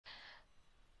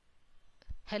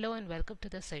Hello and welcome to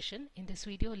the session. In this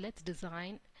video, let's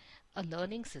design a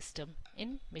learning system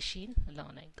in machine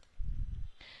learning.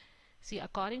 See,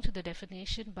 according to the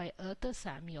definition by Arthur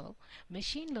Samuel,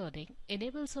 machine learning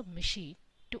enables a machine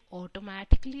to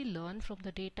automatically learn from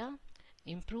the data,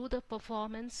 improve the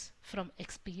performance from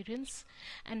experience,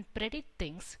 and predict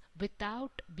things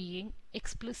without being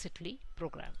explicitly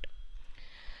programmed.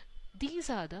 These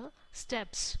are the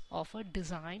steps of a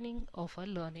designing of a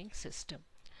learning system.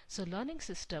 So learning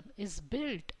system is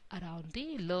built around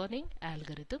the learning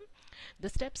algorithm. The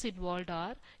steps involved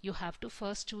are you have to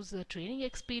first choose the training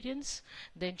experience,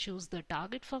 then choose the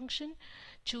target function,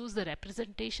 choose the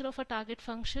representation of a target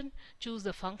function, choose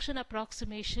the function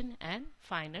approximation, and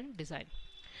final design.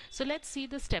 So let's see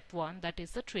the step 1, that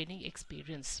is the training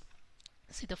experience.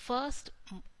 See, the first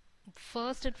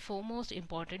and foremost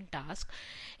important task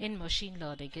in machine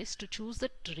learning is to choose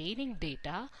the training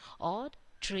data or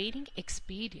training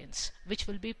experience which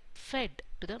will be fed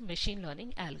to the machine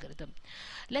learning algorithm.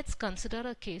 Let's consider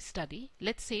a case study.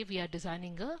 Let's say we are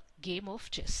designing a game of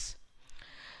chess.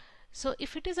 So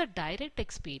if it is a direct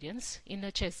experience in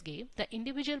a chess game, the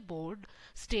individual board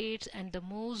states and the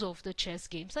moves of the chess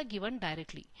games are given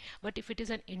directly. But if it is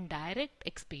an indirect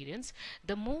experience,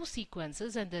 the move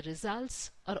sequences and the results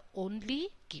are only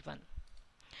given.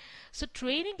 So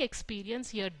training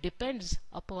experience here depends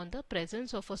upon the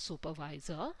presence of a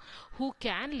supervisor who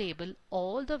can label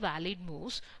all the valid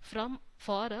moves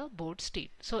for a board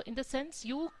state. So in the sense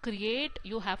you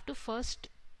have to first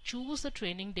choose the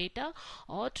training data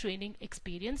or training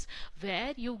experience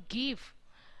where you give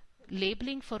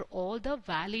labeling for all the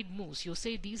valid moves. You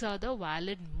say these are the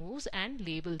valid moves and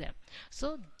label them.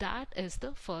 So that is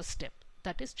the first step,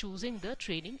 that is choosing the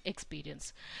training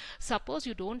experience. Suppose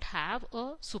you don't have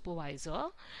a supervisor,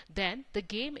 then the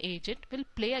game agent will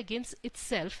play against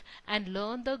itself and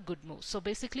learn the good moves. So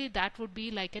basically that would be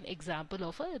like an example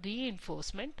of a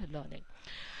reinforcement learning.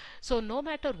 So no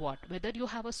matter what, whether you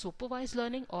have a supervised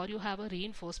learning or you have a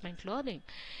reinforcement learning,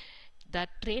 that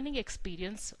training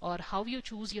experience or how you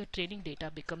choose your training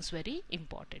data becomes very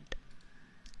important.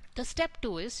 The step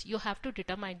 2 is you have to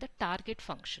determine the target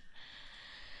function.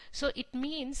 So it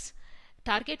means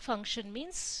target function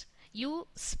means you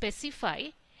specify,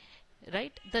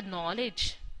 right, the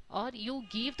knowledge, or you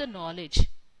give the knowledge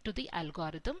to the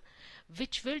algorithm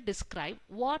which will describe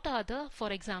what are the,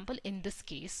 for example in this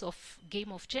case of game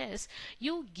of chess,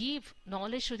 you give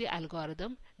knowledge to the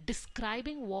algorithm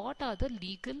describing what are the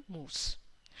legal moves.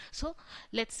 So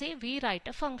let's say we write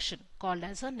a function called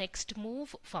as a next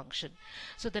move function.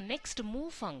 So the next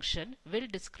move function will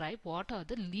describe what are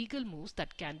the legal moves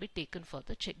that can be taken for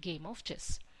the game of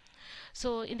chess.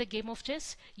 So in the game of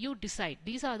chess, you decide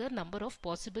these are the number of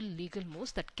possible legal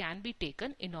moves that can be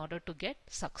taken in order to get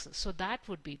success. So that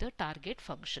would be the target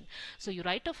function. So you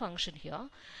write a function here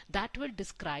that will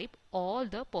describe all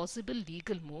the possible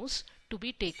legal moves to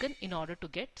be taken in order to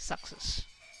get success.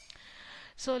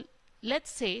 So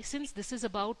let's say, since this is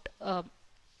about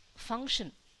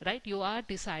function, right, you are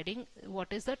deciding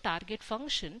what is the target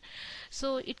function.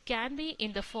 So it can be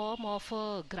in the form of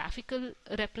a graphical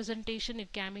representation,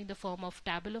 it can be in the form of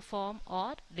tabular form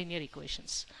or linear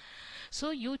equations. So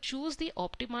you choose the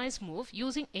optimized move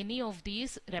using any of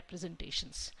these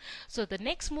representations. So the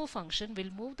next move function will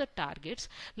move the targets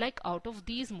like out of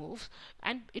these moves,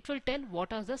 and it will tell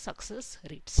what are the success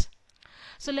rates.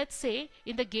 So let's say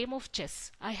in the game of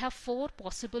chess, I have 4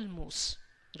 possible moves,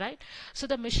 right? So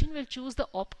the machine will choose the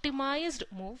optimized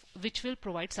move which will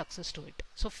provide success to it.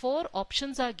 So 4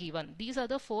 options are given. These are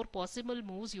the 4 possible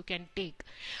moves you can take.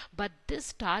 But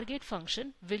this target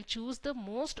function will choose the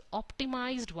most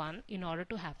optimized one in order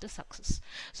to have the success.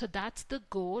 So that's the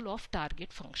goal of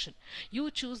target function. You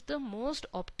choose the most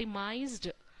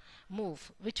optimized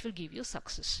move which will give you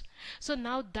success. So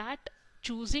now that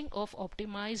choosing of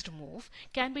optimized move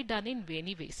can be done in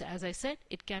many ways. As I said,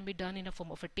 it can be done in a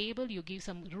form of a table. You give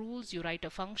some rules, you write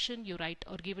a function, you write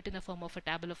or give it in the form of a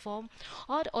tabular form,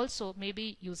 or also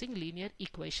maybe using linear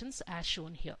equations as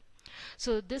shown here.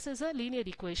 So this is a linear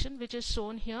equation which is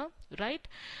shown here, right,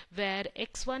 where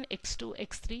x1, x2,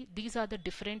 x3, these are the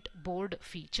different board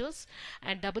features,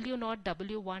 and w0,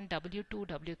 w1, w2,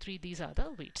 w3, these are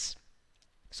the weights.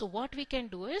 So what we can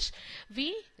do is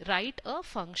we write a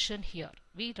function here.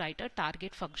 We write a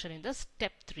target function in the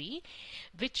step 3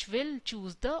 which will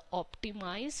choose the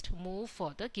optimized move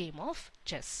for the game of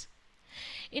chess.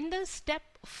 In the step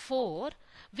 4,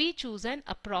 we choose an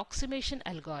approximation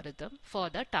algorithm for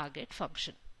the target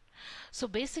function. So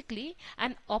basically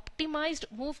an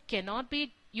optimized move cannot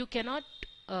be, you cannot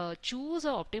choose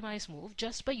an optimized move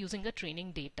just by using the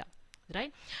training data.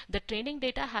 right? The training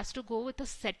data has to go with a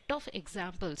set of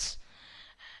examples,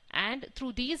 and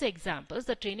through these examples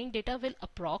the training data will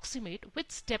approximate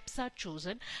which steps are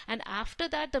chosen, and after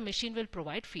that the machine will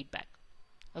provide feedback.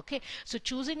 Okay, so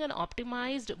choosing an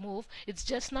optimized move, it's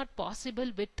just not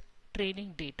possible with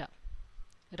training data,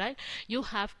 right? You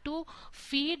have to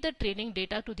feed the training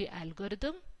data to the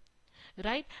algorithm,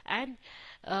 right? And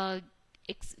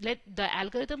let the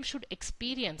algorithm should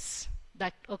experience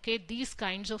that, okay, these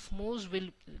kinds of moves will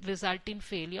result in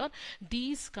failure,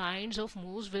 these kinds of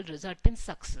moves will result in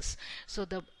success. So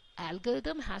the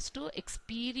algorithm has to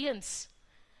experience,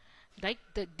 like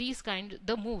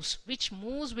the moves, which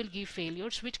moves will give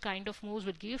failures, which kind of moves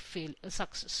will give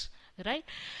success, right?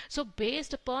 So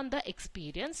based upon the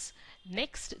experience,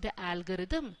 next the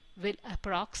algorithm will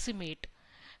approximate,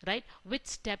 right, which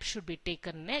step should be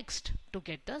taken next to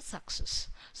get the success.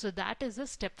 So that is the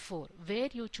step 4, where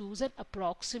you choose an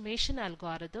approximation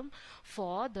algorithm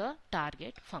for the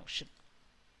target function.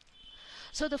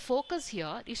 So the focus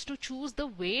here is to choose the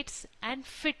weights and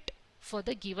fit for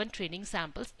the given training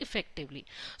samples effectively.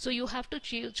 So you have to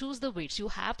choose the weights. You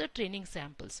have the training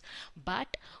samples,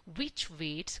 but which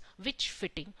weights, which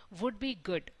fitting would be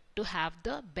good to have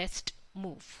the best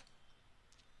move.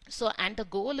 So, and the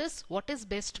goal is, what is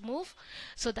best move,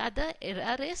 so that the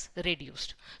error is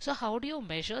reduced. So how do you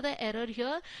measure the error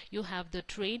here? You have the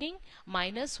training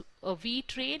minus V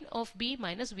train of B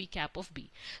minus V cap of B.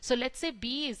 So let's say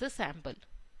B is the sample,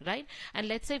 right? And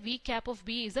let's say V cap of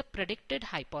B is a predicted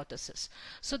hypothesis.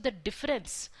 So the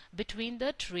difference between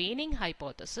the training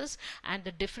hypothesis and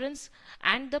the difference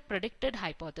and the predicted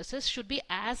hypothesis should be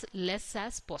as less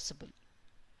as possible.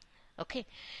 Okay,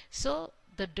 so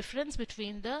the difference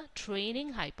between the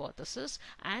training hypothesis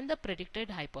and the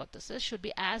predicted hypothesis should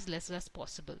be as less as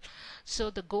possible. So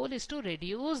the goal is to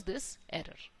reduce this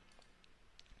error.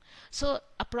 So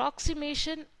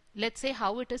approximation, let's say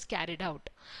how it is carried out.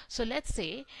 So let's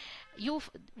say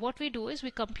what we do is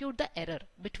we compute the error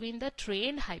between the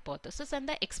trained hypothesis and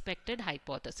the expected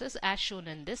hypothesis as shown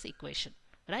in this equation,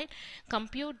 right?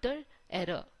 Compute the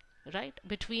error, right,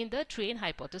 between the trained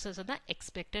hypothesis and the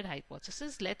expected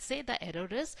hypothesis. Let's say the error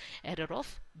is error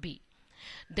of B.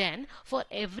 Then for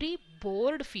every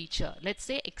board feature, let's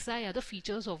say xi are the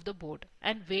features of the board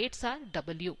and weights are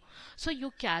w. So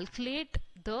you calculate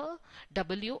the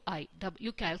wi,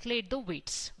 you calculate the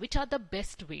weights, which are the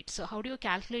best weights. So how do you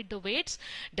calculate the weights?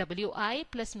 Wi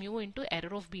plus mu into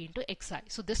error of B into xi.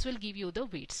 So this will give you the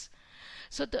weights.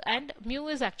 So and mu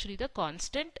is actually the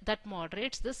constant that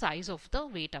moderates the size of the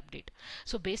weight update.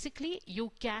 So basically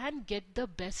you can get the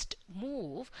best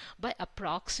move by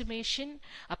approximating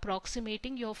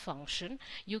your function.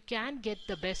 You can get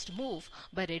the best move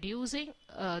by reducing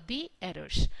the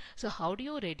errors. So how do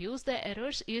you reduce the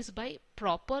errors? Is by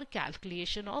proper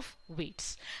calculation of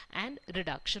weights and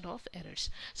reduction of errors.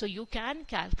 So you can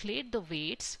calculate the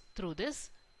weights through this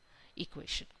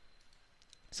equation.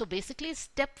 So basically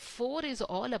step 4 is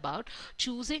all about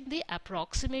choosing the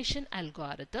approximation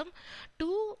algorithm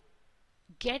to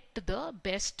get the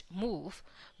best move,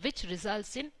 which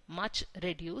results in much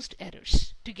reduced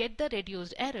errors. To get the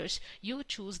reduced errors, you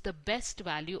choose the best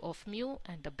value of mu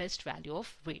and the best value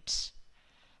of weights.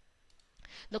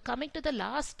 Now coming to the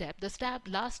last step,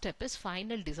 last step is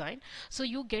final design. So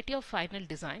you get your final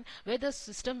design where the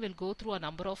system will go through a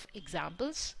number of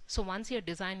examples. So once your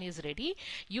design is ready,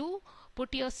 you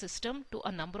put your system to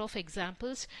a number of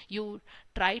examples. You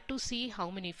try to see how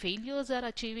many failures are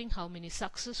achieving, how many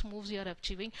success moves you are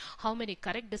achieving, how many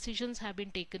correct decisions have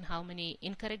been taken, how many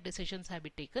incorrect decisions have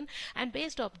been taken, and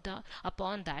based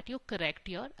upon that you correct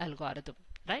your algorithm,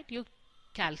 right? You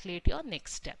calculate your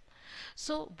next step.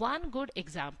 So one good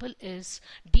example is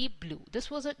Deep Blue. This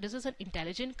is an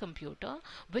intelligent computer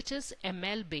which is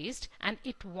ML based, and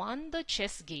it won the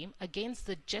chess game against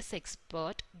the chess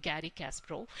expert Garry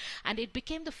Kasparov, and it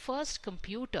became the first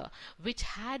computer which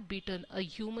had beaten a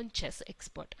human chess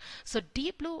expert. So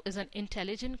Deep Blue is an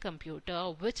intelligent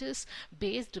computer which is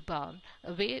based on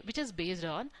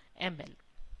ML.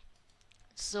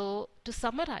 So to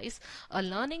summarize, a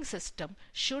learning system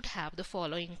should have the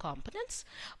following components: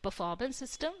 performance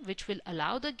system, which will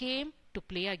allow the game to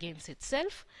play against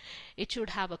itself. It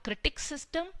should have a critic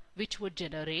system, which would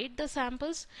generate the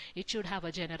samples. It should have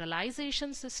a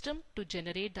generalization system to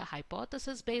generate the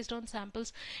hypothesis based on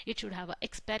samples. It should have an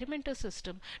experimenter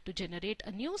system to generate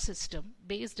a new system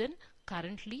based on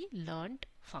currently learned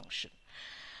function.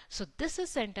 So this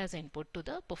is sent as input to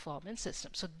the performance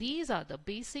system. So these are the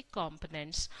basic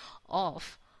components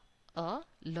of a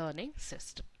learning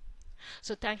system.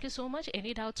 So thank you so much.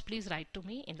 Any doubts, please write to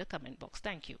me in the comment box.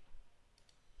 Thank you.